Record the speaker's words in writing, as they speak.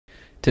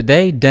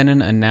Today,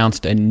 Denon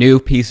announced a new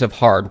piece of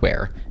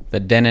hardware, the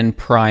Denon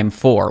Prime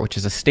 4, which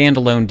is a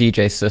standalone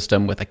DJ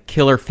system with a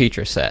killer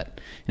feature set.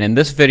 And in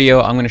this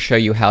video, I'm going to show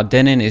you how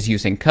Denon is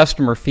using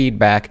customer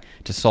feedback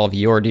to solve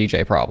your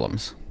DJ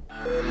problems.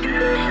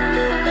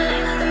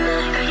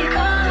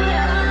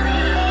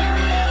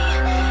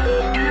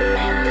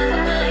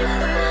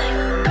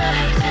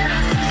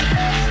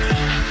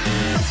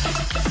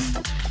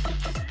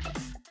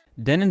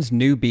 Denon's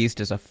new beast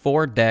is a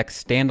 4-deck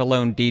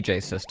standalone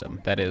DJ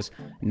system, that is,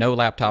 no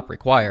laptop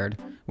required,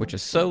 which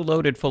is so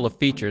loaded full of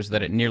features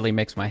that it nearly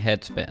makes my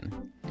head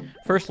spin.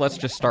 First, let's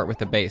just start with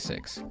the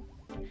basics.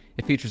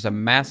 It features a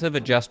massive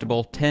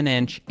adjustable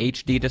 10-inch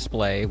HD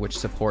display which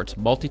supports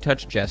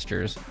multi-touch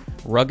gestures,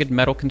 rugged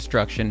metal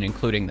construction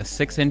including the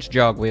 6-inch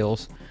jog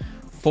wheels,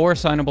 4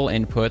 assignable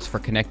inputs for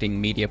connecting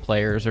media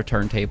players or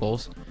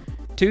turntables,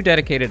 2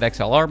 dedicated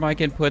XLR mic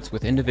inputs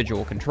with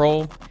individual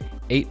control,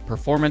 8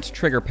 performance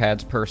trigger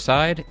pads per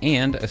side,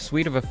 and a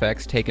suite of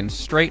effects taken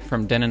straight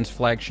from Denon's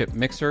flagship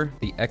mixer,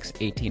 the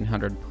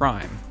X1800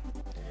 Prime.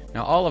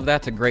 Now all of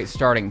that's a great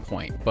starting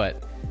point,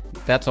 but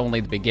that's only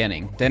the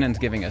beginning. Denon's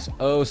giving us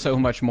so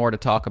much more to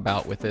talk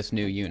about with this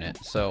new unit,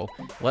 so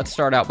let's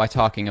start out by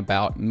talking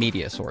about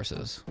media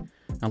sources.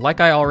 Now, like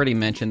I already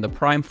mentioned, the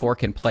Prime 4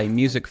 can play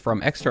music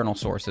from external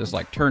sources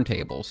like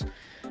turntables,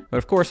 but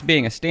of course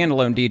being a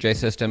standalone DJ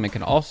system, it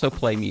can also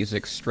play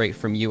music straight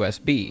from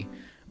USB,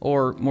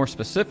 or more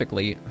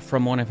specifically,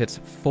 from one of its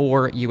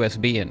 4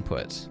 USB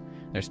inputs.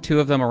 There's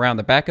 2 of them around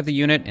the back of the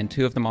unit and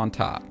 2 of them on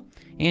top,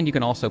 and you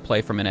can also play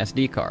from an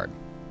SD card.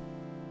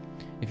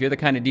 If you're the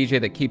kind of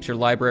DJ that keeps your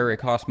library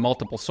across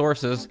multiple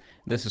sources,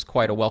 this is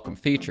quite a welcome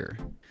feature.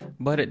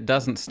 But it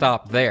doesn't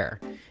stop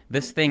there.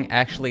 This thing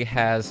actually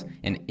has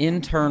an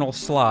internal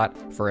slot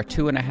for a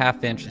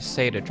 2.5-inch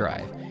SATA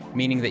drive,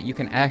 meaning that you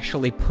can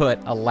actually put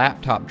a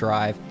laptop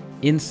drive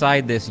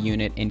inside this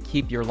unit and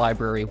keep your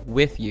library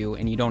with you,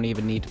 and you don't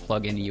even need to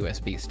plug in a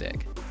USB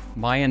stick.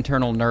 My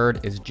internal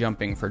nerd is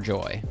jumping for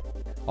joy.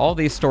 All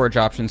these storage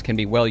options can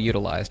be well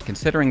utilized,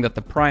 considering that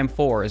the Prime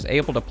 4 is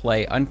able to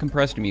play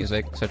uncompressed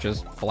music, such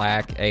as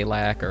FLAC,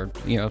 ALAC,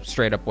 or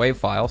straight up WAV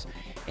files,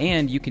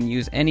 and you can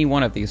use any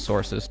one of these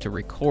sources to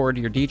record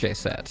your DJ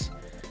sets.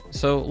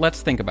 So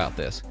let's think about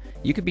this.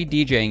 You could be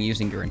DJing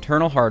using your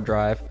internal hard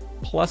drive,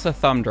 plus a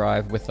thumb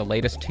drive with the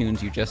latest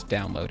tunes you just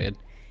downloaded,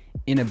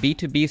 in a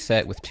B2B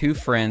set with 2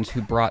 friends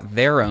who brought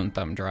their own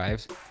thumb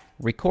drives,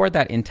 record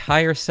that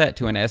entire set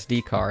to an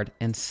SD card,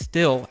 and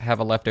still have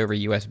a leftover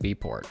USB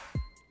port.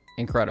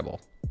 Incredible.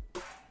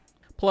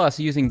 Plus,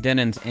 using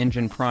Denon's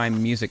Engine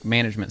Prime music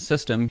management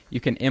system, you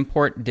can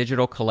import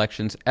digital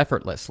collections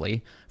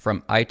effortlessly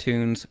from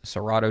iTunes,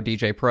 Serato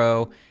DJ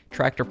Pro,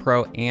 Tractor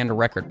Pro, and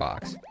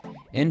Rekordbox.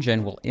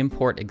 Engine will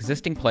import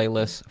existing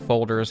playlists,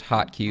 folders,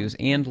 hotkeys,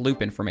 and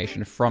loop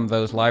information from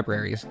those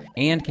libraries,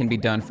 and can be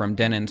done from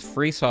Denon's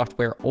free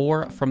software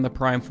or from the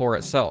Prime 4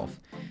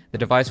 itself. The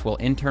device will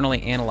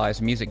internally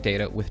analyze music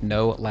data with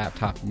no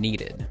laptop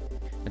needed.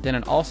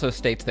 Denon also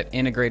states that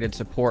integrated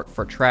support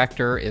for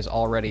Tractor is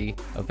already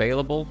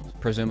available.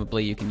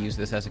 Presumably you can use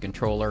this as a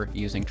controller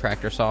using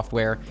Tractor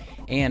software,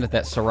 and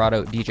that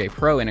Serato DJ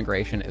Pro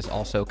integration is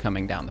also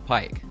coming down the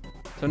pike.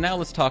 So now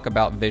let's talk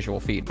about visual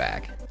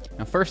feedback.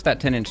 Now first, that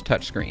 10-inch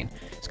touchscreen.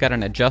 It's got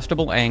an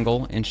adjustable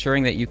angle,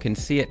 ensuring that you can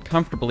see it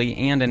comfortably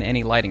and in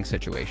any lighting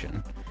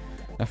situation.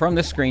 Now from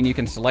this screen you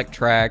can select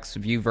tracks,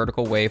 view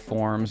vertical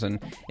waveforms, and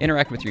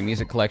interact with your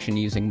music collection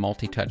using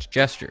multi-touch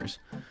gestures.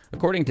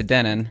 According to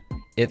Denon,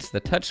 it's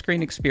the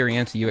touchscreen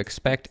experience you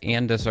expect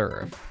and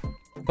deserve.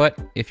 But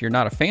if you're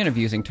not a fan of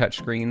using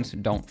touchscreens,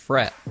 don't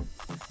fret.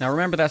 Now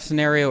remember that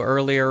scenario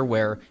earlier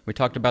where we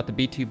talked about the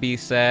B2B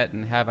set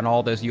and having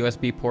all those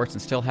USB ports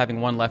and still having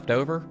one left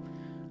over?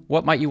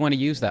 What might you want to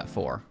use that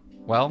for?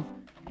 Well,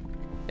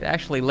 it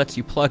actually lets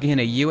you plug in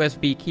a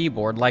USB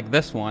keyboard like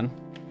this one,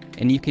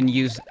 and you can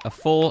use a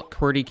full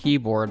QWERTY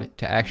keyboard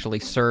to actually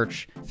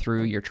search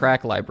through your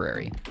track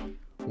library.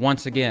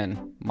 Once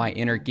again, my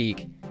inner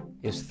geek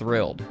is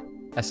thrilled.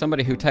 As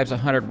somebody who types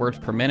 100 words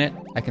per minute,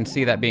 I can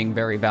see that being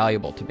very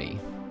valuable to me.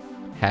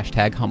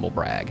 Hashtag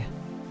humblebrag.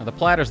 Now, the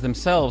platters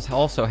themselves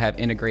also have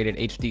integrated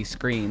HD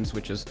screens,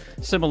 which is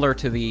similar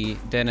to the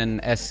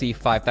Denon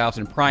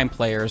SC5000 Prime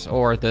players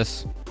or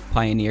this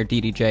Pioneer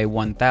DDJ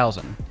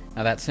 1000.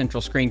 Now that central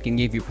screen can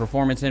give you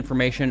performance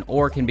information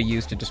or can be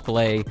used to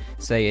display,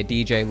 say, a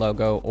DJ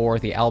logo or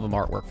the album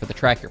artwork for the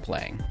track you're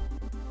playing.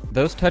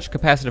 Those touch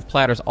capacitive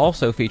platters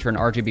also feature an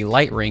RGB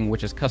light ring,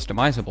 which is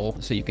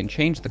customizable, so you can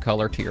change the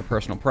color to your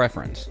personal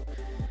preference.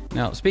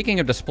 Now, speaking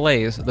of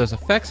displays, those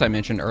effects I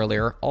mentioned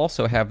earlier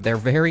also have their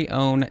very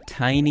own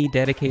tiny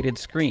dedicated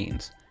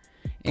screens.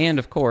 And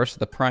of course,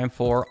 the Prime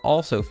 4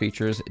 also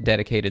features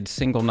dedicated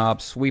single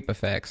knob sweep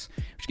effects,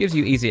 which gives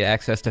you easy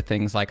access to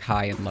things like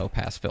high and low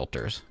pass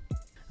filters.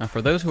 Now,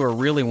 for those who are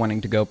really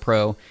wanting to go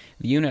pro,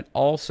 the unit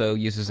also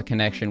uses a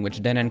connection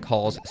which Denon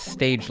calls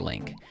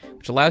StageLink,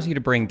 which allows you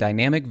to bring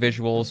dynamic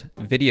visuals,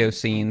 video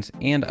scenes,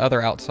 and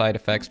other outside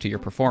effects to your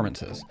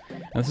performances.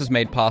 Now, this is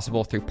made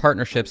possible through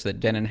partnerships that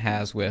Denon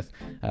has with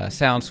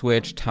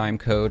SoundSwitch,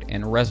 Timecode,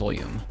 and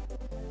Resolume.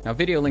 Now,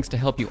 video links to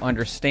help you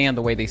understand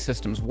the way these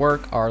systems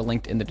work are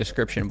linked in the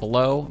description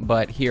below,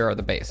 but here are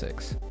the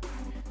basics.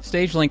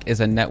 StageLink is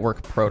a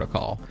network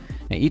protocol.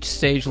 Now, each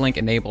StageLink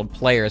enabled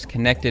player is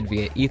connected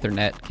via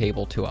Ethernet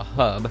cable to a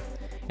hub,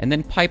 and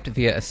then piped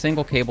via a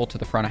single cable to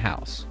the front of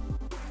house.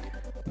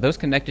 Those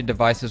connected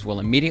devices will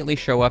immediately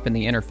show up in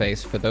the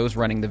interface for those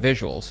running the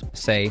visuals,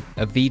 say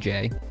a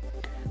VJ,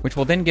 which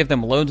will then give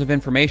them loads of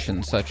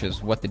information such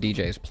as what the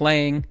DJ is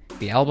playing,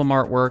 the album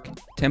artwork,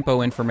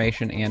 tempo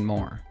information, and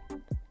more.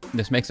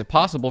 This makes it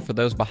possible for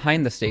those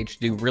behind the stage to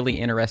do really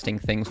interesting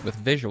things with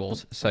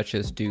visuals, such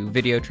as do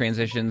video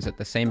transitions at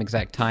the same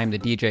exact time the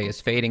DJ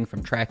is fading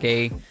from track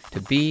A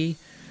to B,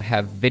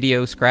 have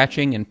video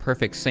scratching in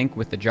perfect sync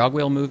with the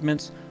jogwheel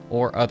movements,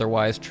 or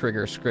otherwise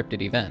trigger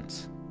scripted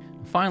events.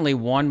 Finally,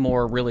 one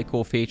more really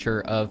cool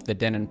feature of the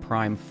Denon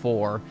Prime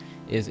 4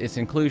 is its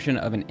inclusion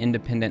of an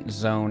independent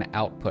zone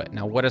output.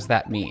 Now, what does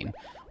that mean?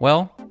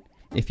 Well,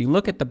 if you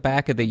look at the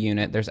back of the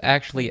unit, there's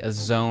actually a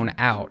zone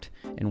out,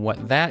 and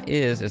what that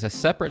is a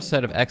separate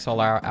set of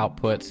XLR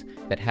outputs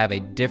that have a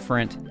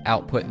different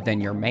output than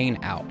your main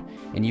out,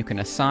 and you can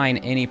assign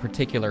any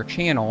particular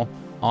channel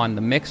on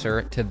the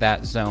mixer to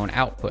that zone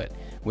output,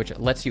 which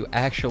lets you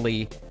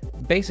actually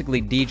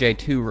basically DJ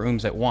two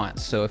rooms at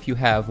once. So if you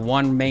have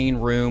one main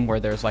room where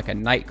there's like a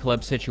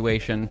nightclub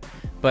situation,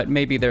 but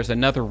maybe there's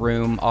another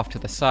room off to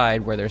the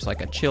side where there's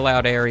like a chill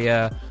out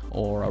area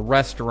or a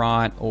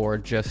restaurant or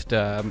just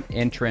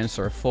entrance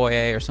or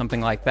foyer or something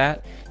like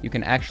that, you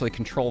can actually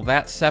control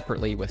that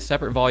separately with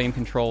separate volume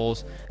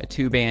controls, a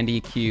 2-band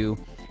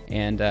EQ,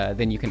 and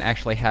then you can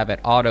actually have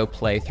it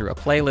autoplay through a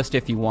playlist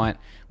if you want,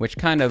 which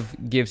kind of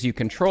gives you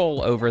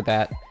control over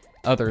that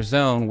other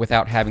zone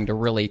without having to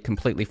really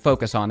completely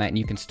focus on that, and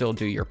you can still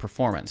do your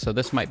performance. So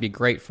this might be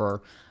great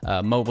for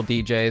mobile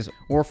DJs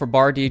or for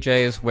bar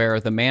DJs where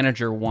the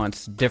manager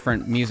wants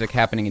different music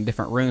happening in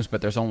different rooms,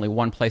 but there's only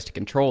one place to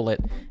control it.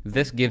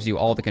 This gives you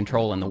all the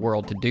control in the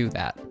world to do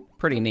that.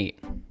 Pretty neat.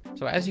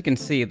 So as you can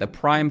see, the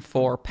Prime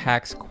 4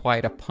 packs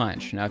quite a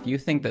punch. Now, if you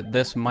think that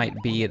this might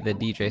be the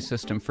DJ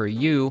system for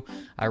you,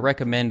 I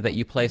recommend that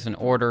you place an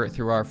order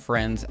through our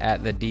friends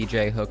at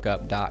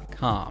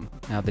thedjhookup.com.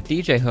 Now, the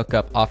DJ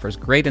Hookup offers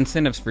great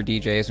incentives for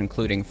DJs,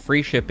 including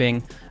free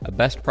shipping, a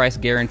best price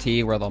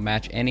guarantee where they'll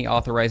match any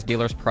authorized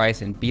dealer's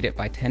price and beat it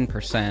by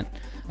 10%,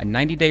 a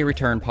 90-day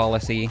return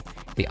policy,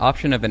 the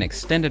option of an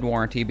extended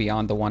warranty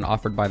beyond the one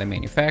offered by the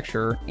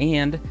manufacturer,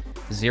 and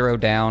 0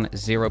 down,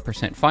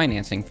 0%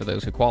 financing for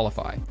those who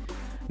qualify.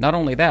 Not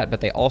only that,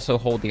 but they also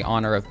hold the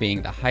honor of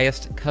being the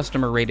highest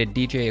customer-rated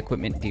DJ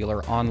equipment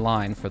dealer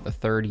online for the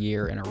 3rd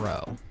year in a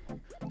row.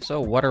 So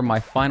what are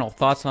my final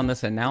thoughts on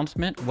this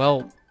announcement?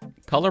 Well,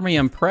 color me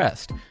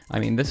impressed. I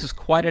mean, this is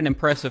quite an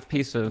impressive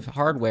piece of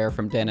hardware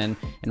from Denon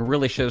and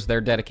really shows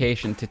their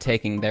dedication to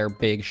taking their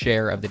big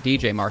share of the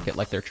DJ market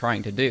like they're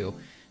trying to do.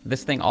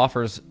 This thing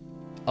offers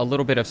a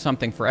little bit of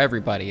something for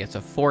everybody. It's a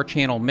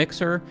 4-channel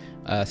mixer,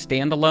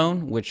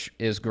 standalone, which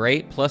is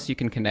great, plus you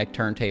can connect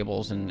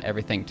turntables and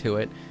everything to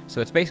it.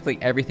 So it's basically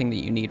everything that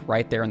you need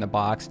right there in the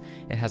box.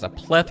 It has a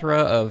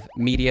plethora of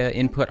media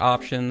input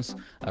options,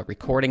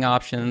 recording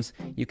options.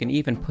 You can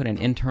even put an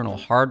internal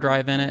hard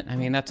drive in it. I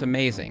mean, that's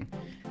amazing.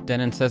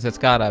 Denon says it's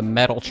got a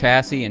metal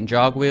chassis and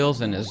jog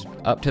wheels and is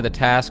up to the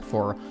task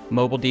for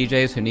mobile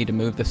DJs who need to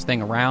move this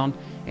thing around,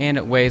 and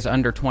it weighs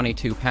under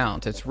 22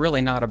 pounds. It's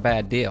really not a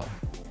bad deal.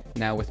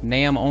 Now, with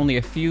NAMM only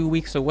a few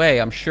weeks away,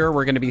 I'm sure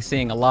we're going to be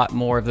seeing a lot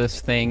more of this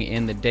thing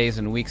in the days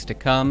and weeks to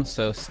come,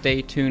 so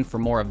stay tuned for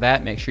more of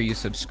that. Make sure you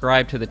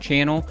subscribe to the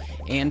channel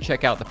and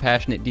check out the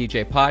Passionate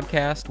DJ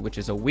podcast, which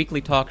is a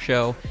weekly talk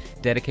show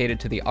dedicated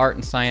to the art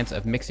and science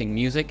of mixing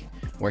music,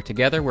 where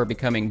together we're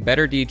becoming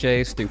better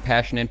DJs through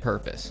passion and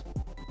purpose.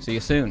 See you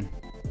soon.